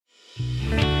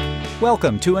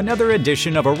Welcome to another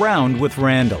edition of Around with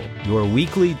Randall, your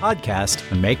weekly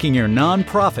podcast on making your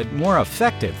nonprofit more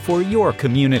effective for your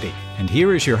community. And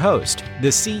here is your host, the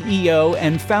CEO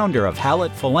and founder of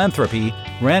Hallett Philanthropy,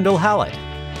 Randall Hallett.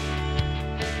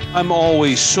 I'm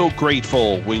always so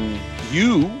grateful when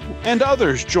you and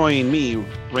others join me,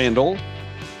 Randall,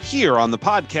 here on the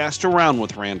podcast Around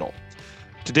with Randall.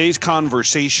 Today's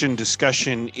conversation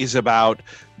discussion is about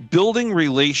building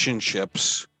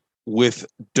relationships with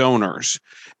donors.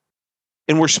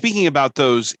 And we're speaking about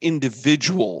those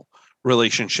individual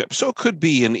relationships. So it could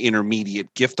be an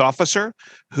intermediate gift officer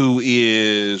who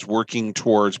is working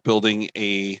towards building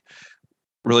a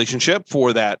relationship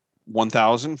for that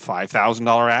 $1,000,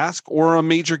 $5,000 ask, or a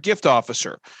major gift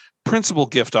officer, principal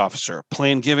gift officer,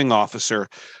 planned giving officer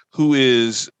who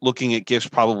is looking at gifts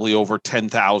probably over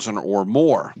 $10,000 or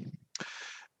more.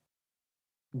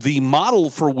 The model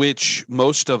for which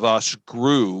most of us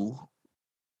grew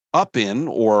up in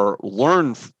or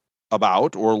learned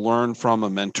about or learned from a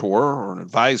mentor or an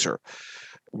advisor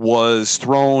was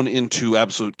thrown into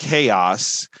absolute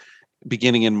chaos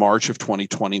beginning in March of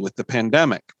 2020 with the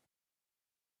pandemic.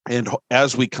 And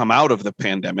as we come out of the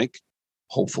pandemic,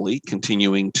 hopefully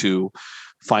continuing to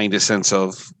find a sense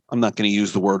of, I'm not going to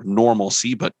use the word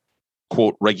normalcy, but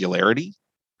quote, regularity.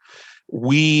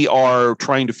 We are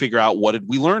trying to figure out, what did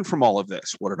we learn from all of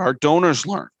this? What did our donors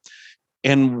learn?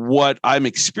 And what I'm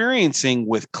experiencing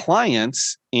with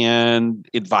clients and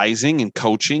advising and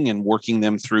coaching and working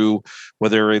them through,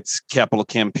 whether it's capital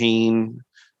campaign,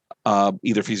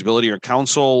 either feasibility or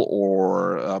counsel,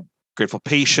 or grateful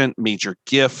patient, major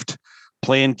gift,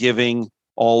 planned giving,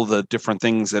 all the different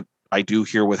things that I do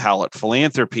here with Hallett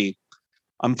Philanthropy,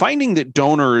 I'm finding that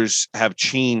donors have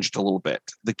changed a little bit.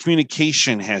 The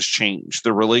communication has changed.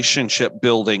 The relationship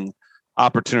building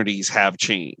opportunities have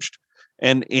changed.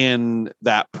 And in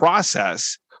that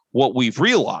process, what we've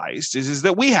realized is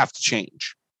that we have to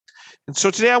change. And so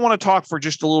today I want to talk for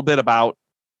just a little bit about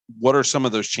what are some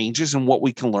of those changes and what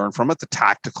we can learn from it, the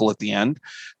tactical at the end,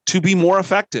 to be more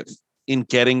effective in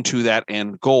getting to that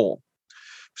end goal.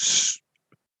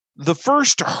 The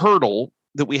first hurdle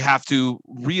that we have to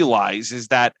realize is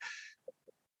that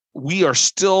we are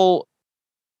still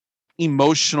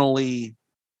emotionally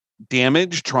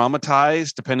damaged,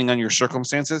 traumatized, depending on your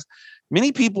circumstances.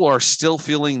 Many people are still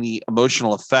feeling the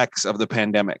emotional effects of the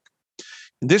pandemic.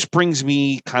 And this brings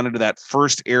me kind of to that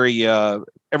first area.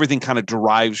 Everything kind of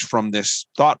derives from this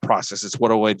thought process. It's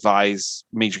what I advise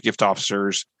major gift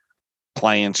officers,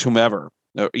 clients, whomever,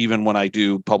 even when I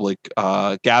do public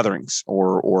gatherings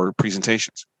or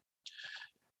presentations.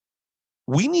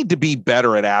 We need to be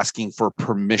better at asking for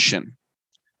permission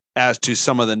as to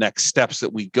some of the next steps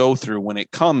that we go through when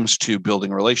it comes to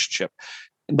building a relationship.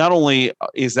 Not only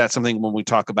is that something when we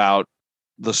talk about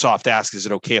the soft ask, is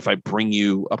it okay if I bring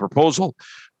you a proposal,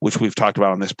 which we've talked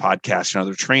about on this podcast and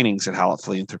other trainings at Hallett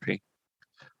Philanthropy,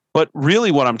 but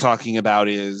really what I'm talking about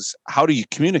is, how do you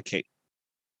communicate?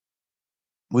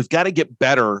 We've got to get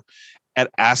better at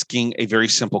asking a very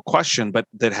simple question, but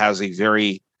that has a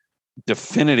very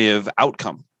definitive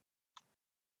outcome.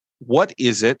 What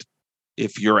is it,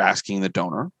 if you're asking the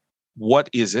donor, what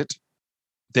is it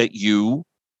that you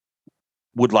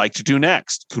would like to do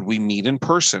next? Could we meet in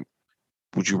person?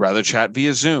 Would you rather chat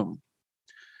via Zoom?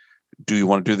 Do you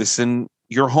want to do this in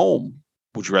your home?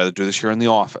 Would you rather do this here in the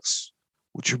office?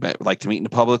 Would you like to meet in a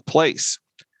public place?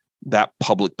 That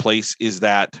public place, is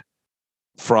that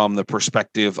from the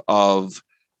perspective of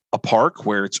a park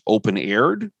where it's open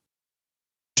aired,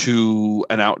 to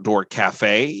an outdoor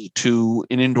cafe, to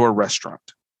an indoor restaurant?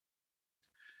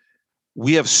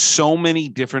 We have so many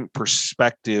different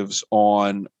perspectives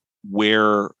on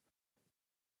where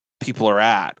people are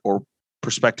at, or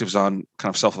perspectives on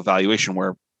kind of self-evaluation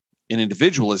where an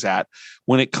individual is at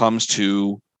when it comes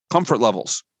to comfort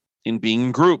levels in being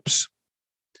in groups.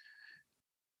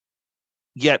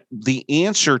 Yet the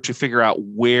answer to figure out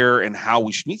where and how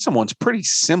we should meet someone is pretty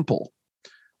simple.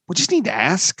 We just need to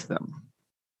ask them.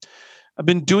 I've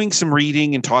been doing some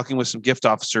reading and talking with some gift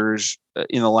officers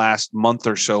in the last month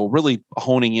or so, really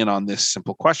honing in on this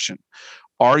simple question.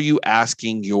 Are you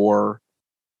asking your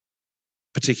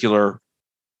particular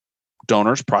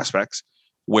donors, prospects,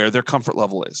 where their comfort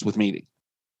level is with meeting?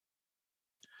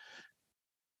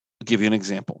 I'll give you an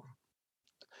example.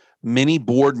 Many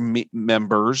board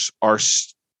members are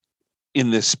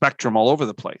in this spectrum all over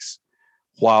the place,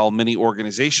 while many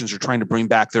organizations are trying to bring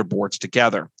back their boards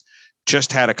together.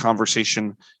 Just had a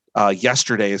conversation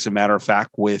yesterday, as a matter of fact,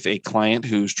 with a client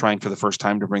who's trying for the first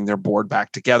time to bring their board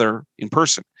back together in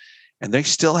person. And they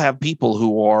still have people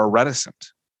who are reticent,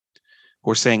 who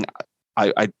are saying,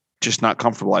 I just not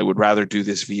comfortable. I would rather do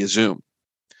this via Zoom.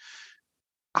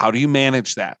 How do you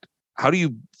manage that? How do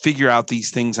you figure out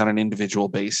these things on an individual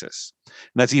basis? And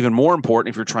that's even more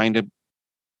important if you're trying to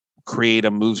create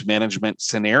a moves management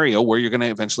scenario where you're going to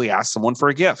eventually ask someone for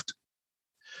a gift.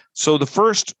 So the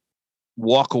first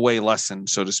walk away lesson,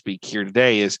 so to speak, here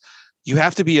today is you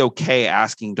have to be okay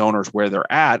asking donors where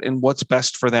they're at and what's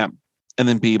best for them, and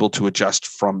then be able to adjust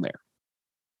from there.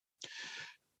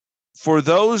 For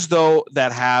those, though,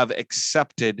 that have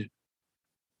accepted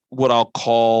what I'll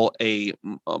call a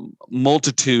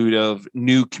multitude of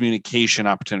new communication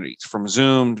opportunities, from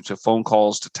Zoom to phone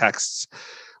calls to texts,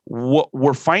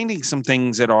 we're finding some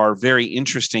things that are very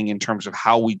interesting in terms of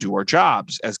how we do our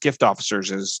jobs as gift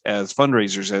officers, as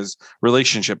fundraisers, as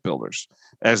relationship builders,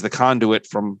 as the conduit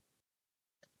from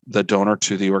the donor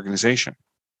to the organization.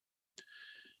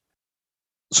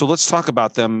 So let's talk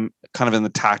about them kind of in the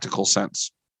tactical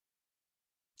sense.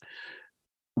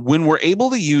 When we're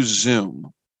able to use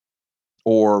Zoom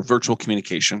or virtual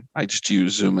communication, I just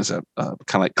use Zoom as a kind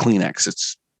of like Kleenex. It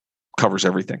covers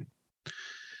everything.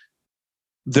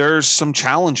 There's some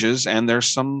challenges and there's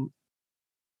some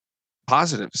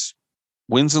positives,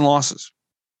 wins and losses.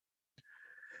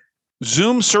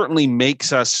 Zoom certainly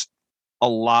makes us a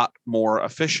lot more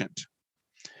efficient.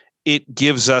 It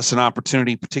gives us an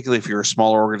opportunity, particularly if you're a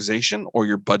smaller organization or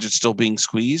your budget's still being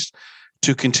squeezed,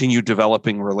 to continue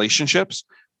developing relationships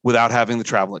without having the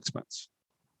travel expense.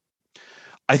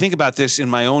 I think about this in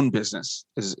my own business,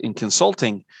 as in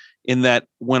consulting, in that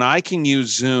when I can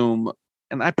use Zoom,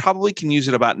 and I probably can use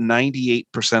it about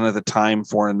 98% of the time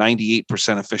for a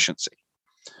 98% efficiency,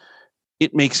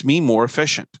 it makes me more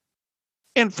efficient.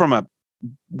 And from a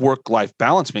work-life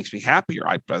balance, makes me happier.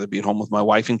 I'd rather be at home with my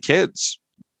wife and kids.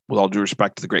 With all due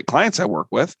respect to the great clients I work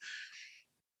with,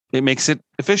 it makes it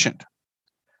efficient.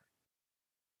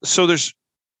 So there's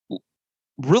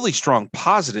really strong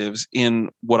positives in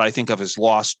what I think of as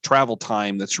lost travel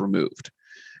time that's removed.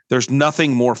 There's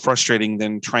nothing more frustrating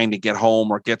than trying to get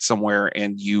home or get somewhere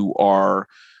and you are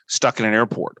stuck in an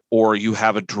airport, or you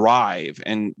have a drive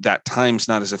and that time's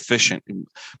not as efficient. And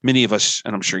many of us,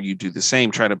 and I'm sure you do the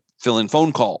same, try to fill in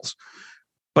phone calls.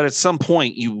 But at some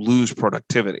point you lose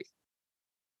productivity.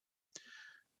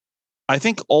 I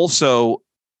think also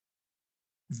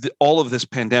all of this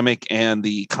pandemic and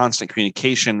the constant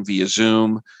communication via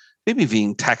Zoom, maybe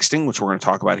via texting, which we're going to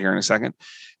talk about here in a second,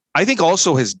 I think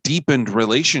also has deepened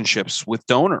relationships with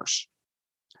donors.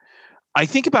 I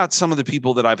think about some of the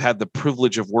people that I've had the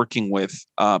privilege of working with,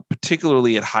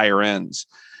 particularly at higher ends,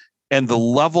 and the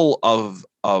level of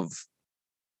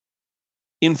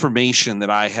information that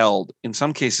I held, in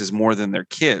some cases more than their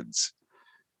kids,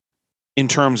 in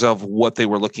terms of what they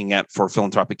were looking at for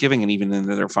philanthropic giving and even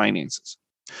into their finances.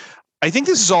 I think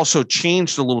this has also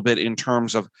changed a little bit in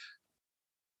terms of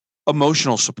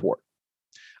emotional support.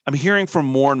 I'm hearing from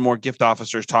more and more gift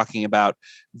officers talking about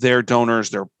their donors,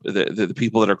 the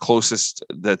people that are closest,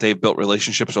 that they've built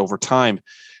relationships over time.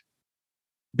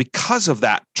 Because of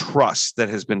that trust that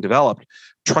has been developed,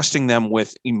 trusting them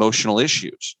with emotional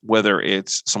issues, whether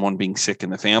it's someone being sick in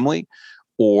the family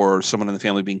or someone in the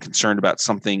family being concerned about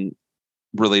something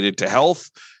related to health,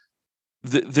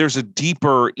 there's a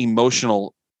deeper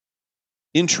emotional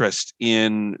interest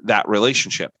in that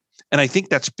relationship. And I think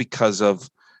that's because of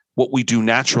what we do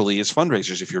naturally as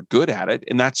fundraisers, if you're good at it,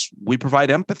 and we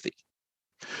provide empathy.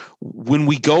 When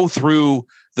we go through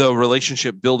the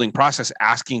relationship building process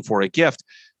asking for a gift,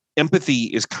 empathy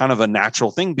is kind of a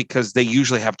natural thing because they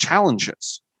usually have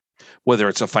challenges. Whether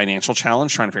it's a financial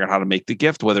challenge, trying to figure out how to make the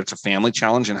gift, whether it's a family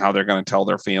challenge and how they're going to tell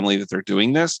their family that they're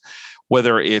doing this,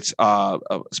 whether it's a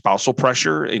spousal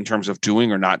pressure in terms of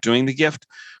doing or not doing the gift.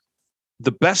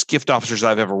 The best gift officers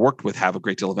I've ever worked with have a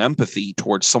great deal of empathy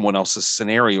towards someone else's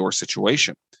scenario or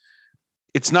situation.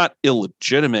 It's not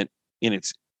illegitimate in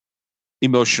its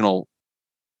emotional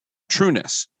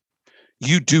trueness.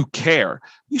 You do care.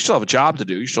 You still have a job to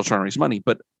do. You're still trying to raise money,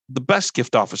 but the best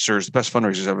gift officers, the best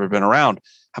fundraisers I've ever been around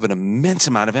have an immense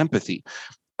amount of empathy.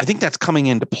 I think that's coming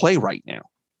into play right now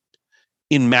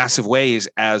in massive ways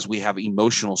as we have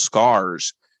emotional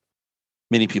scars,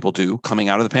 many people do, coming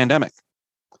out of the pandemic.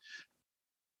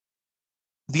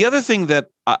 The other thing that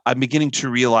I'm beginning to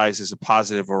realize is a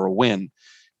positive or a win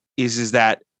is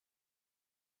that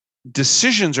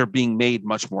decisions are being made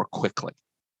much more quickly.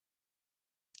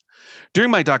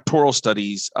 During my doctoral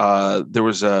studies, there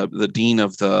was the dean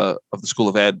of the School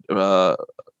of Ed,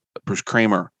 Bruce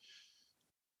Kramer,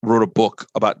 wrote a book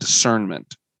about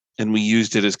discernment, and we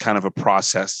used it as kind of a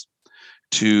process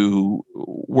to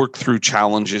work through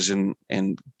challenges and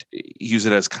use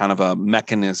it as kind of a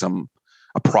mechanism,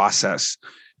 a process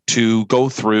to go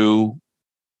through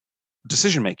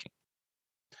decision making.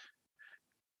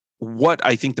 What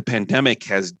I think the pandemic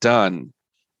has done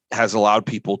has allowed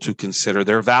people to consider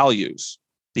their values,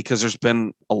 because there's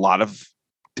been a lot of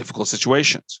difficult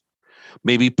situations.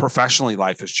 Maybe professionally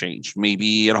life has changed.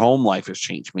 Maybe at home life has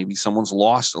changed. Maybe someone's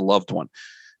lost a loved one.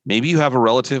 Maybe you have a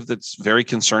relative that's very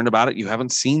concerned about it. You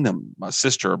haven't seen them, a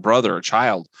sister, a brother, a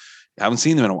child. You haven't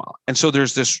seen them in a while. And so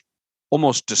there's this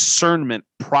almost discernment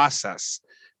process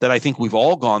that I think we've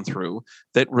all gone through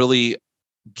that really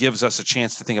gives us a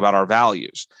chance to think about our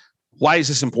values. Why is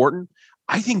this important?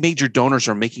 I think major donors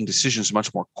are making decisions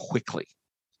much more quickly.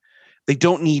 They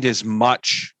don't need as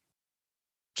much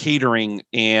catering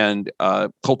and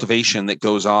cultivation that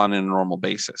goes on in a normal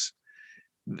basis.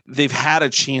 They've had a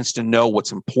chance to know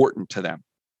what's important to them.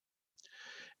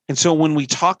 And so when we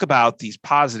talk about these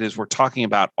positives, we're talking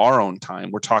about our own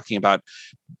time. We're talking about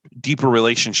deeper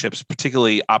relationships,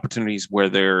 particularly opportunities where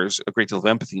there's a great deal of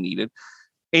empathy needed.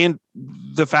 And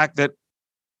the fact that,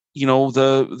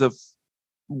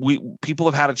 people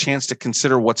have had a chance to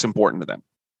consider what's important to them.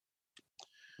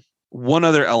 One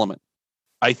other element,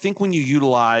 I think when you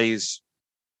utilize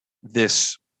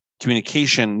this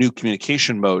new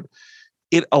communication mode,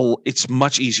 it's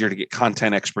much easier to get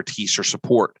content expertise or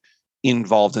support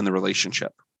involved in the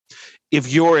relationship.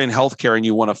 If you're in healthcare and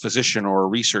you want a physician or a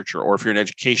researcher, or if you're in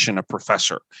education, a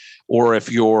professor, or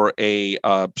if you're a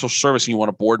social service and you want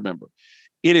a board member,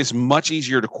 it is much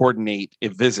easier to coordinate a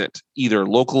visit either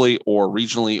locally or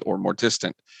regionally or more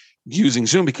distant using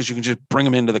Zoom, because you can just bring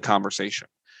them into the conversation.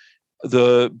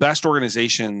 The best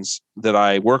organizations that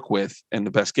I work with and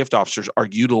the best gift officers are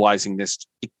utilizing this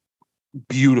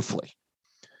beautifully.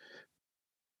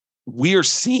 We are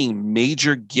seeing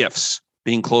major gifts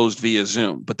being closed via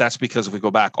Zoom, but that's because if we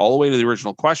go back all the way to the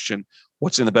original question,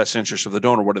 what's in the best interest of the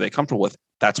donor? What are they comfortable with?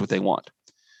 That's what they want.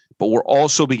 But we're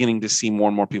also beginning to see more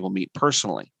and more people meet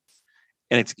personally.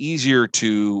 And it's easier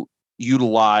to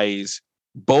utilize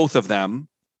both of them,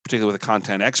 particularly with a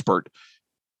content expert,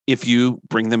 if you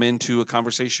bring them into a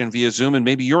conversation via Zoom and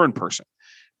maybe you're in person.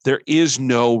 There is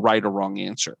no right or wrong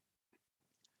answer.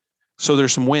 So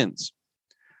there's some wins,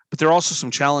 but there are also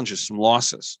some challenges, some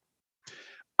losses.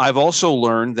 I've also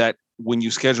learned that when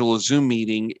you schedule a Zoom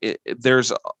meeting,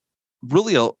 there's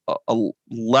really a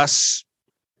less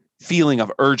feeling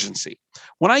of urgency.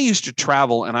 When I used to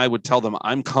travel and I would tell them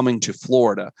I'm coming to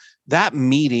Florida, that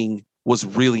meeting was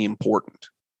really important.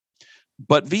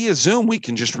 But via Zoom, we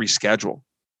can just reschedule.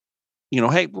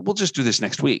 Hey, we'll just do this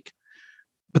next week.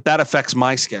 But that affects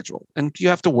my schedule. And you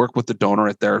have to work with the donor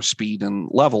at their speed and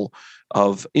level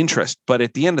of interest. But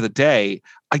at the end of the day,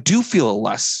 I do feel a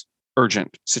less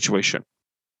urgent situation.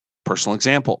 Personal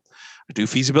example, I do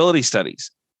feasibility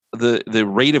studies. The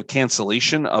rate of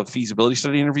cancellation of feasibility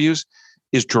study interviews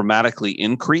is dramatically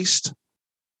increased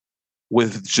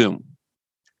with Zoom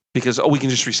because, we can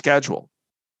just reschedule.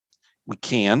 We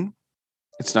can.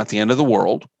 It's not the end of the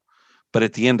world. But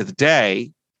at the end of the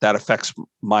day, that affects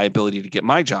my ability to get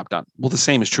my job done. Well, the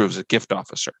same is true as a gift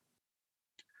officer.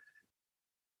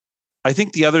 I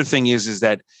think the other thing is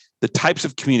that the types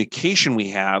of communication we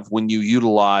have when you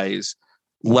utilize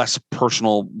less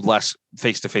personal, less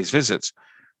face-to-face visits,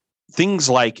 things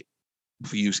like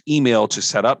if you use email to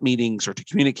set up meetings or to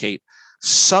communicate,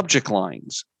 subject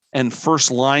lines and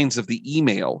first lines of the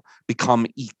email become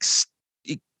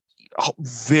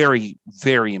very,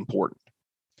 very important.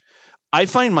 I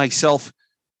find myself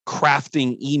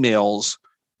crafting emails,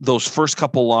 those first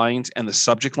couple lines and the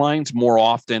subject lines more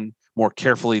often, more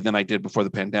carefully than I did before the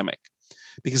pandemic,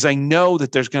 because I know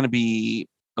that there's going to be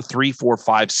a 3, 4,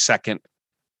 5 second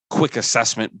quick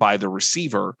assessment by the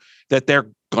receiver that they're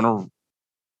going to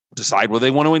decide where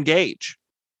they want to engage.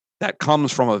 That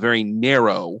comes from a very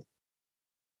narrow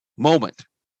moment.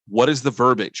 What is the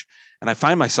verbiage? And I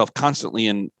find myself constantly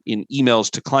in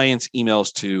emails to clients,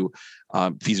 emails to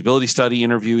feasibility study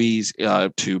interviewees,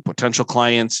 to potential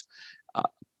clients.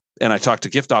 And I talk to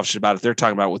gift officers about it. They're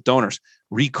talking about it with donors,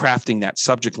 recrafting that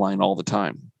subject line all the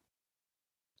time.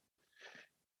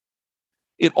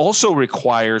 It also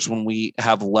requires, when we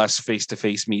have less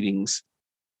face-to-face meetings,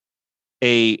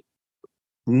 a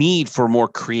need for more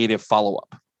creative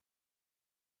follow-up.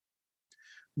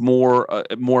 More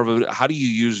of a, how do you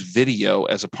use video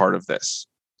as a part of this?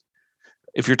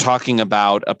 If you're talking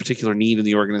about a particular need in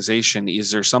the organization,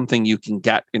 is there something you can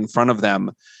get in front of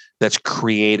them that's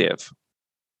creative,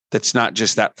 that's not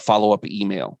just that follow-up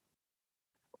email?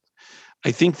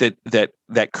 I think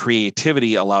that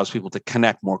creativity allows people to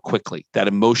connect more quickly, that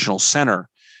emotional center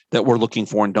that we're looking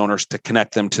for in donors, to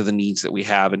connect them to the needs that we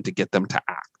have and to get them to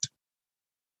act.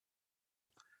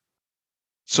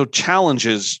 So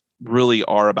challenges really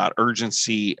are about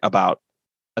urgency, about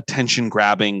attention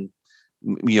grabbing.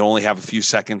 You only have a few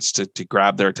seconds to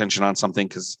grab their attention on something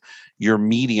because your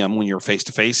medium when you're face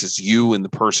to face is you and the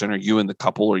person, or you and the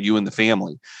couple, or you and the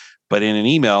family. But in an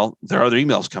email, there are other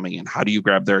emails coming in. How do you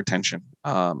grab their attention?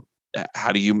 How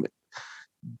do you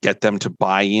get them to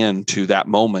buy into that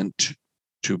moment,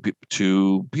 to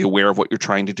be aware of what you're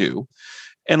trying to do?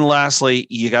 And lastly,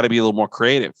 you got to be a little more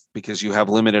creative because you have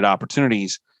limited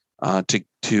opportunities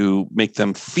to make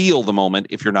them feel the moment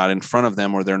if you're not in front of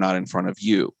them or they're not in front of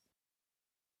you.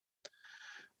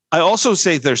 I also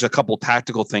say there's a couple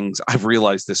tactical things. I've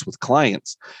realized this with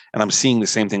clients, and I'm seeing the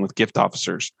same thing with gift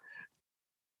officers.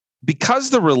 Because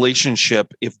the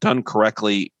relationship, if done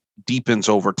correctly, deepens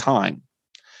over time.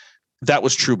 That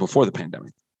was true before the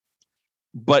pandemic.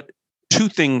 But two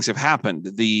things have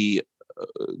happened. The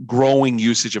growing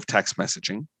usage of text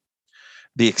messaging,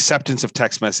 the acceptance of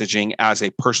text messaging as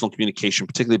a personal communication,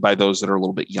 particularly by those that are a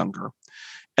little bit younger,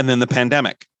 and then the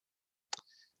pandemic.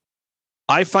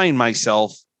 I find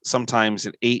myself sometimes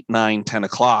at 8, 9, 10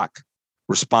 o'clock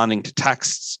responding to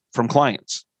texts from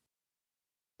clients.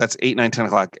 That's 8, 9, 10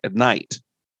 o'clock at night.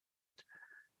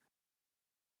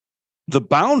 The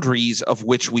boundaries of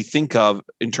which we think of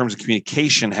in terms of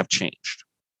communication have changed.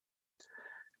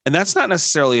 And that's not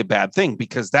necessarily a bad thing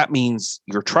because that means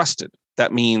you're trusted.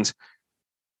 That means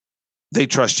they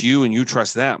trust you and you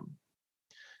trust them.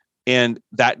 And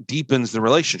that deepens the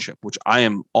relationship, which I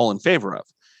am all in favor of.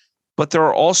 But there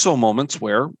are also moments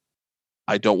where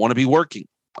I don't want to be working.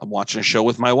 I'm watching a show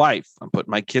with my wife. I'm putting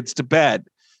my kids to bed.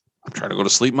 I'm trying to go to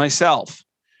sleep myself.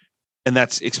 And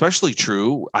that's especially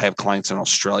true. I have clients in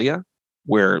Australia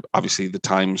where obviously the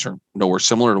times are nowhere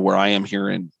similar to where I am here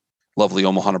in lovely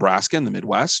Omaha, Nebraska in the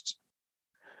Midwest.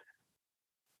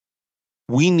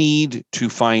 We need to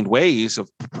find ways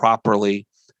of properly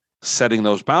setting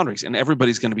those boundaries, and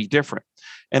everybody's going to be different.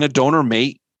 And a donor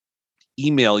may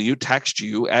email you, text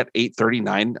you at 8:30,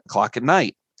 9 o'clock at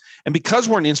night. And because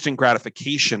we're an instant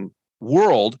gratification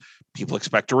world, people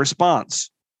expect a response.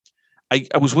 I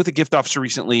was with a gift officer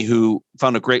recently who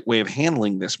found a great way of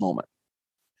handling this moment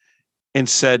and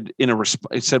said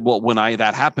well, when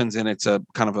that happens and it's a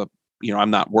kind of a, I'm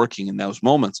not working in those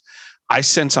moments, I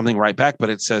send something right back, but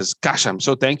it says, gosh, I'm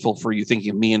so thankful for you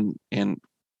thinking of me and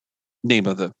name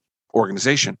of the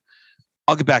organization.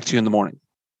 I'll get back to you in the morning.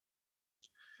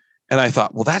 And I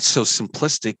thought, well, that's so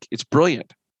simplistic. It's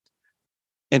brilliant.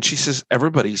 And she says,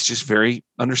 everybody's just very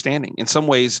understanding. In some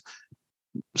ways,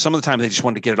 some of the time they just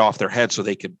wanted to get it off their head so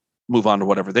they could move on to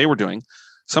whatever they were doing.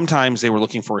 Sometimes they were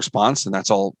looking for a response and that's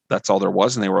all there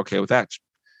was. And they were okay with that.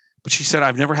 But she said,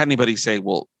 I've never had anybody say,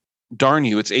 well, darn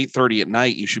you, it's 8:30 at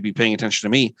night. You should be paying attention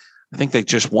to me. I think they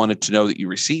just wanted to know that you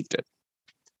received it.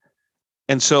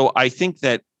 And so I think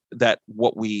that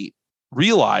what we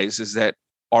realize is that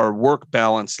our work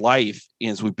balance life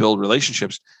as we build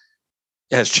relationships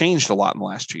has changed a lot in the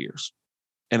last 2 years.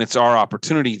 And it's our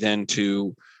opportunity then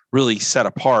to really set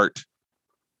apart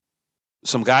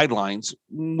some guidelines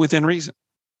within reason.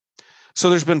 So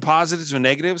there's been positives and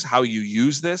negatives, how you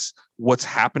use this, what's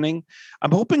happening.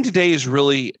 I'm hoping today is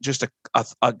really just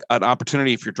an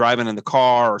opportunity, if you're driving in the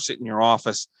car or sitting in your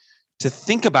office, to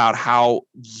think about how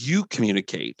you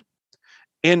communicate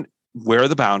and where are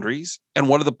the boundaries and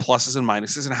what are the pluses and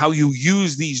minuses and how you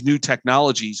use these new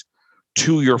technologies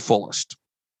to your fullest,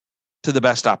 to the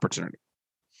best opportunity.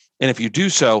 And if you do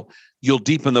so, you'll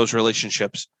deepen those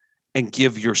relationships and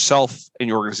give yourself and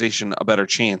your organization a better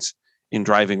chance in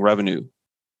driving revenue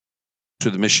to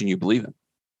the mission you believe in.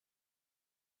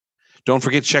 Don't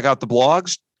forget to check out the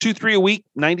blogs, 2-3 a week,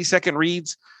 90-second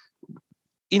reads,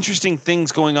 interesting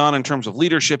things going on in terms of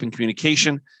leadership and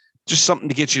communication, just something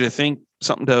to get you to think,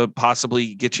 something to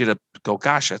possibly get you to go,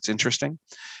 gosh, that's interesting.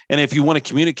 And if you want to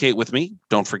communicate with me,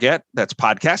 don't forget, that's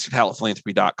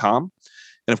podcast@hallettphilanthropy.com.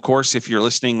 And of course, if you're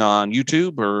listening on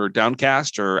YouTube or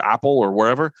Downcast or Apple or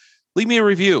wherever, leave me a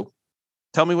review.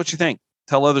 Tell me what you think.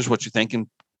 Tell others what you think. And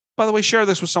by the way, share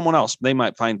this with someone else. They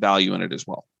might find value in it as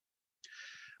well.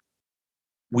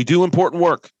 We do important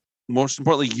work. Most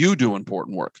importantly, you do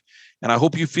important work. And I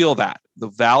hope you feel that. The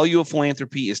value of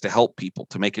philanthropy is to help people,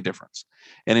 to make a difference.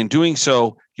 And in doing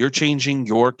so, you're changing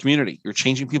your community. You're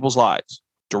changing people's lives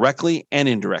directly and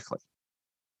indirectly.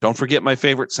 Don't forget my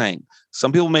favorite saying.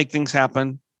 Some people make things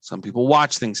happen. Some people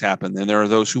watch things happen. Then there are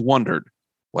those who wondered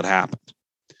what happened.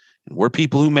 And we're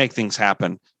people who make things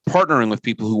happen, partnering with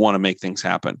people who want to make things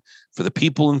happen for the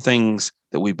people and things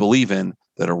that we believe in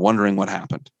that are wondering what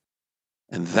happened.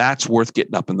 And that's worth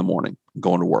getting up in the morning and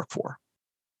going to work for.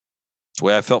 It's the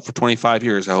way I felt for 25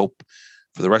 years. I hope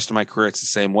for the rest of my career, it's the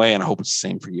same way. And I hope it's the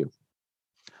same for you.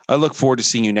 I look forward to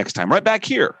seeing you next time, right back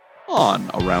here on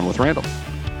Around with Randall.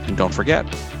 And don't forget,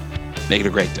 make it a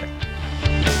great day.